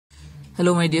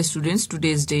Hello my dear students,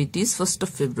 today's date is 1st of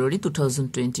February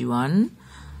 2021.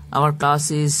 Our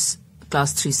class is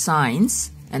class 3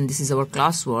 science and this is our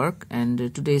classwork,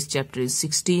 and today's chapter is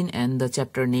 16 and the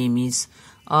chapter name is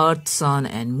Earth, Sun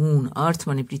and Moon. Earth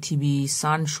মানে পৃথিবী,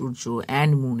 Sun Surya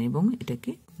and Moon, এবং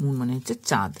এটাকে Moon মানে হচ্ছে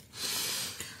চাঁদ.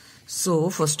 So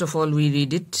first of all we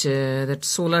read it that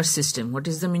solar system. What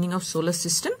is the meaning of solar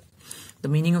system?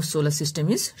 The meaning of solar system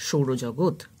is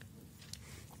সৌরজগৎ.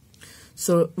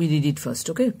 So we read it first,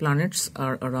 okay? Planets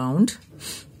are round,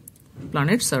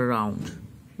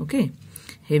 okay?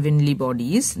 Heavenly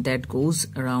bodies that goes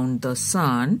around the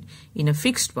sun in a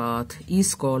fixed path is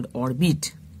called orbit.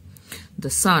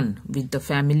 The sun with the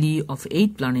family of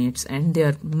 8 planets and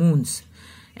their moons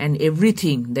and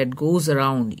everything that goes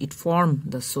around it form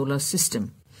the solar system.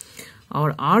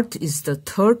 Our Earth is the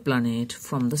 3rd planet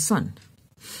from the sun.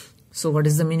 So what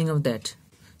is the meaning of that?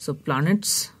 So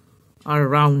planets are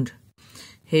round.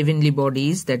 Heavenly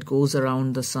bodies that goes around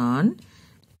the sun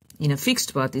in a fixed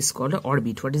path is called an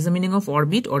orbit. What is the meaning of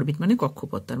orbit? Orbit মানে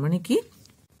কক্ষপথ. তার মানে কি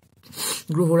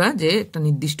গ্রহরা যে একটা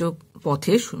নির্দিষ্ট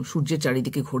পথে সূর্যের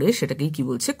চারিদিকে ঘোরে সেটাকেই কি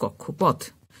বলছে? কক্ষপথ.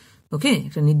 ওকে,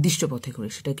 একটা নির্দিষ্ট পথে ঘোরে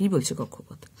সেটাকেই বলছে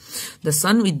কক্ষপথ. The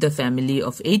sun with the family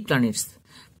of 8 planets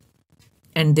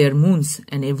and their moons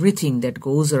and everything that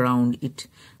goes around it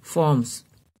forms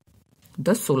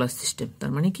the solar system.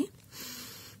 তার মানে কি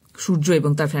সূর্য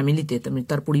এবং তার ফ্যামিলিতে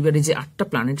তার পরিবারে যে 8টা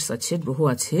প্ল্যানেটস আছে, গ্রহ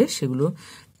আছে, সেগুলো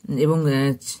এবং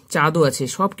চাঁদও আছে,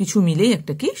 সবকিছু মিলেই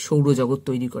একটা কি সৌরজগৎ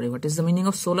তৈরি করে. What is the meaning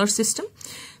of solar system?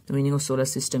 The meaning of solar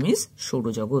system is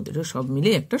সৌরজগৎ. এটা সব মিলে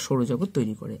একটা সৌরজগৎ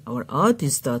তৈরি করে. Hour earth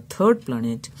is the 3rd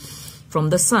planet from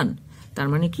the sun. তার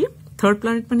মানে কি 3rd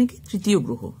প্ল্যানেট মানে কি তৃতীয়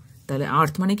গ্রহ. তাহলে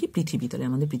আর্থ মানে কি পৃথিবী. তাহলে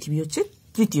আমাদের পৃথিবী হচ্ছে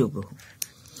তৃতীয় গ্রহ.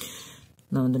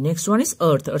 নাও the next one is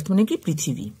earth. আর্থ মানে কি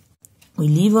পৃথিবী. We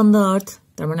live on the earth.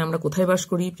 তার মানে আমরা কোথায় বাস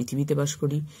করি? পৃথিবীতে বাস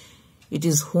করি. It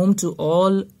is home to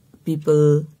all people,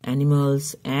 animals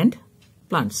and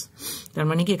plants. তার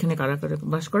মানে কি এখানে কারা কারা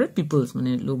বাস করে? পিপলস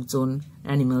মানে লোকজন,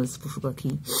 অ্যানিমালস পশু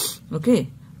পাখি, ওকে,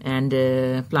 অ্যান্ড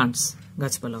প্লান্টস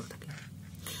গাছপালাও থাকে.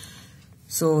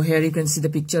 So here you can see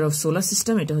the picture of solar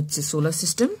system. এটা হচ্ছে সোলার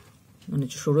সিস্টেম মানে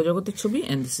হচ্ছে সৌরজগতের ছবি,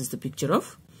 and this is the picture of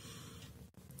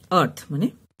earth মানে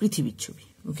পৃথিবীর ছবি.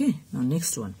 ওকে, নাও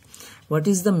next one. What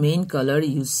is the main colour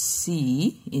you C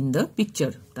in the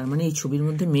picture? তার মানে এই ছবির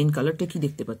মধ্যে মেইন কালারটা কি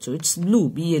দেখতে পাচ্ছ? ইটস ব্লু,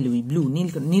 BLU, ব্লু,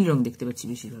 নীল রং দেখতে পাচ্ছি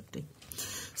বেশিরভাগটাই.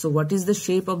 So what is the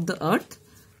shape of the earth?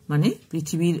 মানে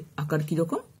পৃথিবীর আকার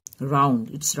কিরকম? Round.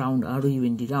 It's round,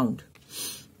 ROUND, round.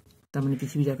 তার মানে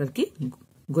পৃথিবীর আকার কি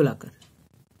গোলাকার,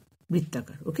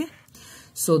 বৃত্তাকার. ওকে,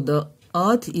 so the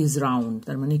earth is round.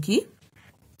 তার মানে কি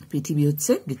পৃথিবী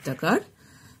হচ্ছে বৃত্তাকার,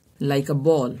 লাইক আ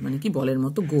বল মানে কি বলের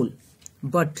মতো গোল.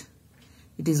 But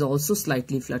it is also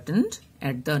slightly flattened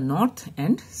at the north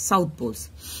and south poles.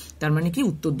 তার মানে কি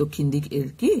উত্তর দক্ষিণ দিক এর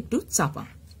কি একটু চাপা.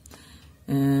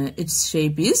 its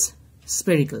shape is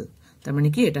spherical. তার মানে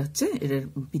কি এটা হচ্ছে এর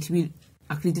পৃথিবীর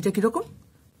আকৃতিটা কিরকম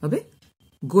হবে?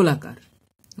 গোলাকার.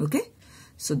 ওকে,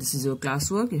 so this is your class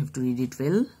work. You have to read it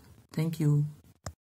well. Thank you.